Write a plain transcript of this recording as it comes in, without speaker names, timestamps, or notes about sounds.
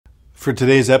For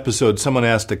today's episode, someone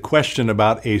asked a question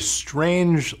about a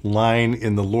strange line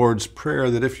in the Lord's Prayer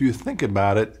that, if you think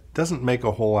about it, doesn't make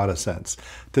a whole lot of sense.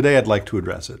 Today, I'd like to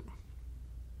address it.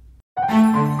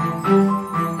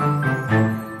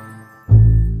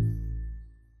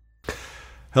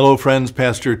 Hello, friends.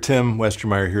 Pastor Tim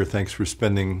Westermeyer here. Thanks for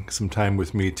spending some time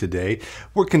with me today.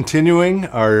 We're continuing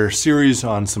our series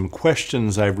on some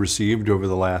questions I've received over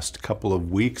the last couple of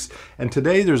weeks. And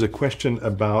today there's a question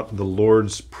about the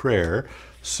Lord's Prayer.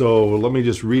 So let me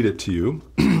just read it to you.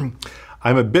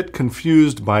 I'm a bit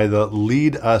confused by the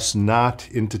 "lead us not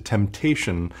into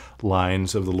temptation"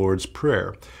 lines of the Lord's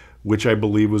Prayer, which I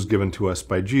believe was given to us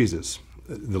by Jesus.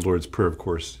 The Lord's Prayer, of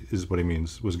course, is what he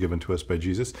means, was given to us by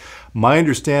Jesus. My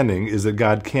understanding is that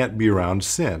God can't be around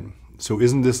sin. So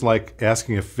isn't this like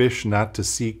asking a fish not to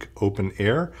seek open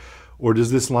air? Or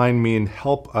does this line mean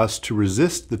help us to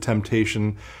resist the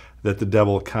temptation that the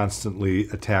devil constantly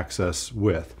attacks us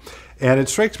with? And it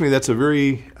strikes me that's a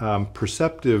very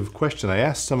perceptive question. I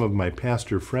asked some of my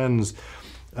pastor friends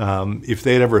if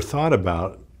they'd ever thought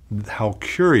about how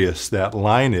curious that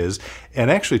line is. And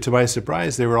actually, to my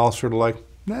surprise, they were all sort of like,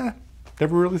 nah,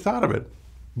 never really thought of it.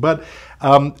 But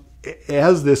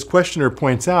as this questioner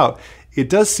points out, it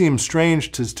does seem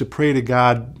strange to pray to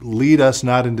God, lead us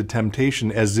not into temptation,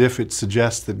 as if it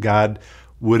suggests that God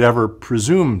would ever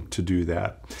presume to do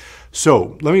that.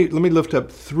 So let me lift up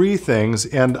three things,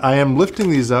 and I am lifting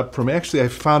these up from, actually, I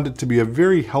found it to be a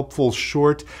very helpful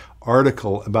short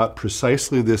article about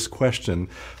precisely this question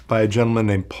by a gentleman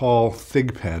named Paul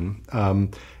Thigpen.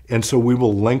 And so we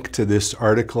will link to this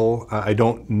article. I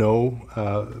don't know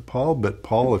Paul, but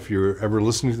Paul, if you're ever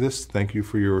listening to this, thank you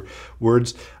for your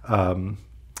words. And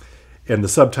the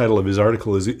subtitle of his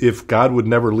article is, "If God Would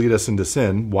Never Lead Us into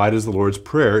Sin, Why Does the Lord's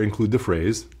Prayer Include the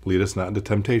Phrase, Lead Us Not into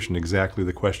Temptation?" Exactly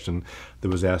the question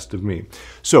that was asked of me.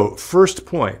 So, first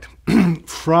point,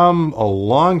 from a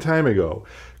long time ago,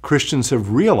 Christians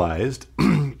have realized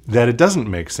that it doesn't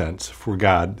make sense for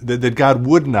God, that God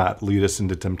would not lead us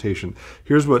into temptation.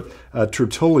 Here's what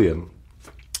Tertullian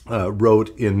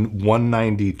wrote in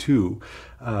 192.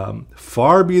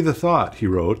 "Far be the thought," he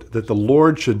wrote, "that the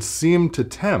Lord should seem to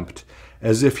tempt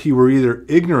as if he were either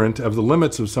ignorant of the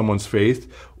limits of someone's faith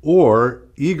or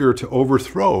eager to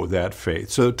overthrow that faith."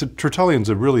 So Tertullian's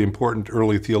a really important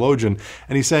early theologian,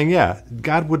 and he's saying, yeah,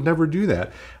 God would never do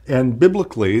that. And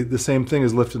biblically, the same thing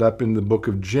is lifted up in the book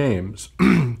of James,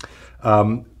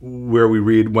 where we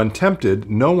read, "When tempted,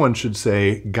 no one should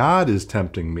say, 'God is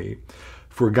tempting me,'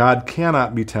 for God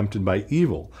cannot be tempted by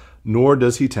evil, nor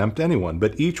does he tempt anyone.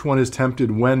 But each one is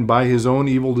tempted when, by his own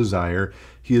evil desire,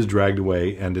 he is dragged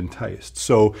away and enticed."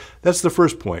 So that's the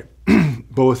first point.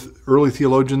 Both early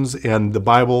theologians and the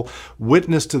Bible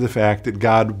witness to the fact that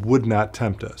God would not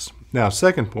tempt us. Now,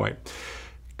 second point,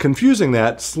 confusing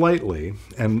that slightly,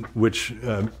 and which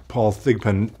Paul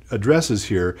Thigpen addresses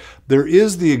here, there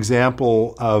is the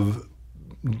example of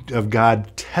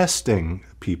God testing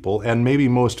people, and maybe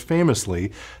most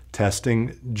famously,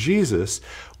 testing Jesus,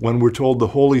 when we're told the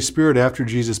Holy Spirit, after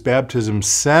Jesus' baptism,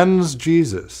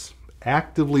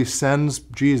 actively sends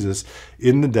Jesus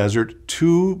in the desert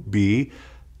to be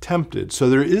tempted. So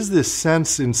there is this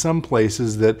sense in some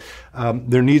places that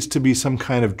there needs to be some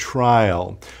kind of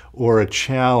trial or a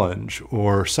challenge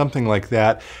or something like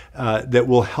that that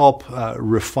will help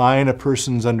refine a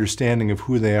person's understanding of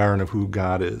who they are and of who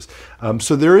God is.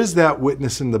 So there is that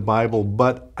witness in the Bible,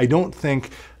 but I don't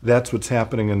think that's what's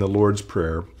happening in the Lord's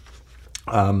Prayer.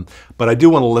 But I do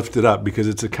want to lift it up because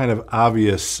it's a kind of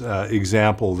obvious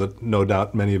example that no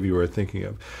doubt many of you are thinking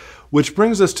of. Which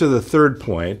brings us to the third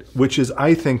point, which is,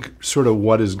 I think, sort of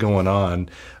what is going on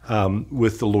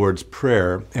with the Lord's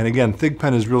Prayer. And again,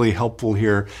 Thigpen is really helpful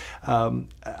here.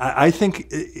 I think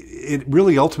it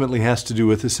really ultimately has to do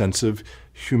with a sense of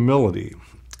humility.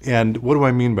 And what do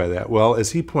I mean by that? Well,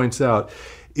 as he points out,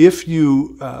 if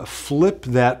you flip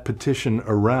that petition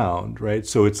around, right,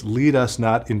 so it's "lead us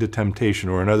not into temptation,"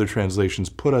 or in other translations,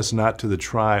 "put us not to the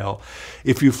trial."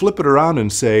 If you flip it around and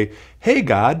say, "Hey,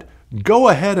 God, go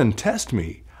ahead and test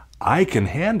me. I can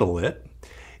handle it,"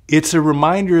 it's a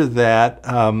reminder that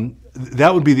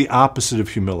that would be the opposite of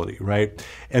humility, right?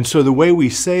 And so the way we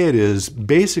say it is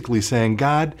basically saying,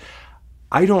 "God,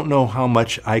 I don't know how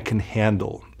much I can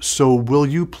handle, so will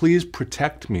you please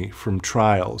protect me from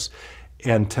trials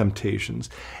and temptations?"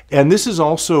 And this is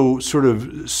also sort of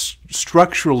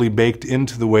structurally baked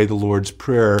into the way the Lord's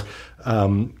Prayer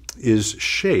is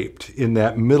shaped. In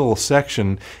that middle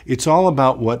section, it's all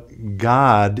about what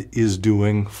God is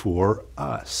doing for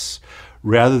us,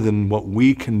 rather than what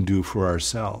we can do for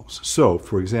ourselves. So,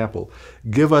 for example,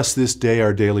 "Give us this day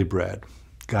our daily bread."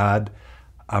 God,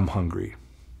 I'm hungry.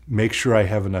 Make sure I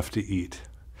have enough to eat.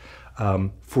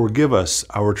 Forgive us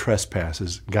our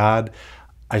trespasses. God,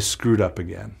 I screwed up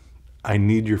again. I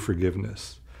need your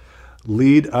forgiveness.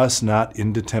 Lead us not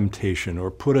into temptation,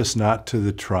 or put us not to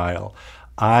the trial.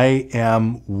 I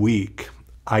am weak.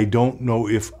 I don't know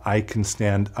if I can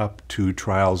stand up to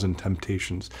trials and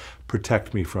temptations.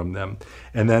 Protect me from them.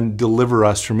 And then deliver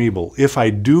us from evil. If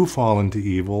I do fall into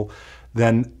evil,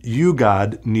 then you,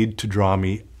 God, need to draw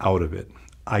me out of it.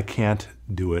 I can't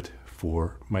do it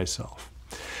for myself.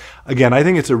 Again, I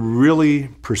think it's a really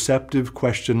perceptive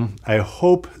question. I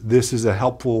hope this is a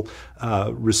helpful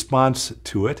response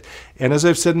to it. And as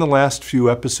I've said in the last few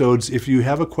episodes, if you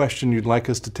have a question you'd like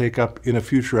us to take up in a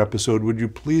future episode, would you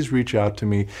please reach out to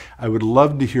me? I would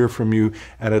love to hear from you,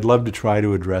 and I'd love to try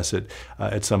to address it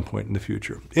at some point in the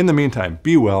future. In the meantime,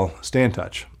 be well, stay in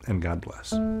touch, and God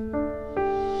bless.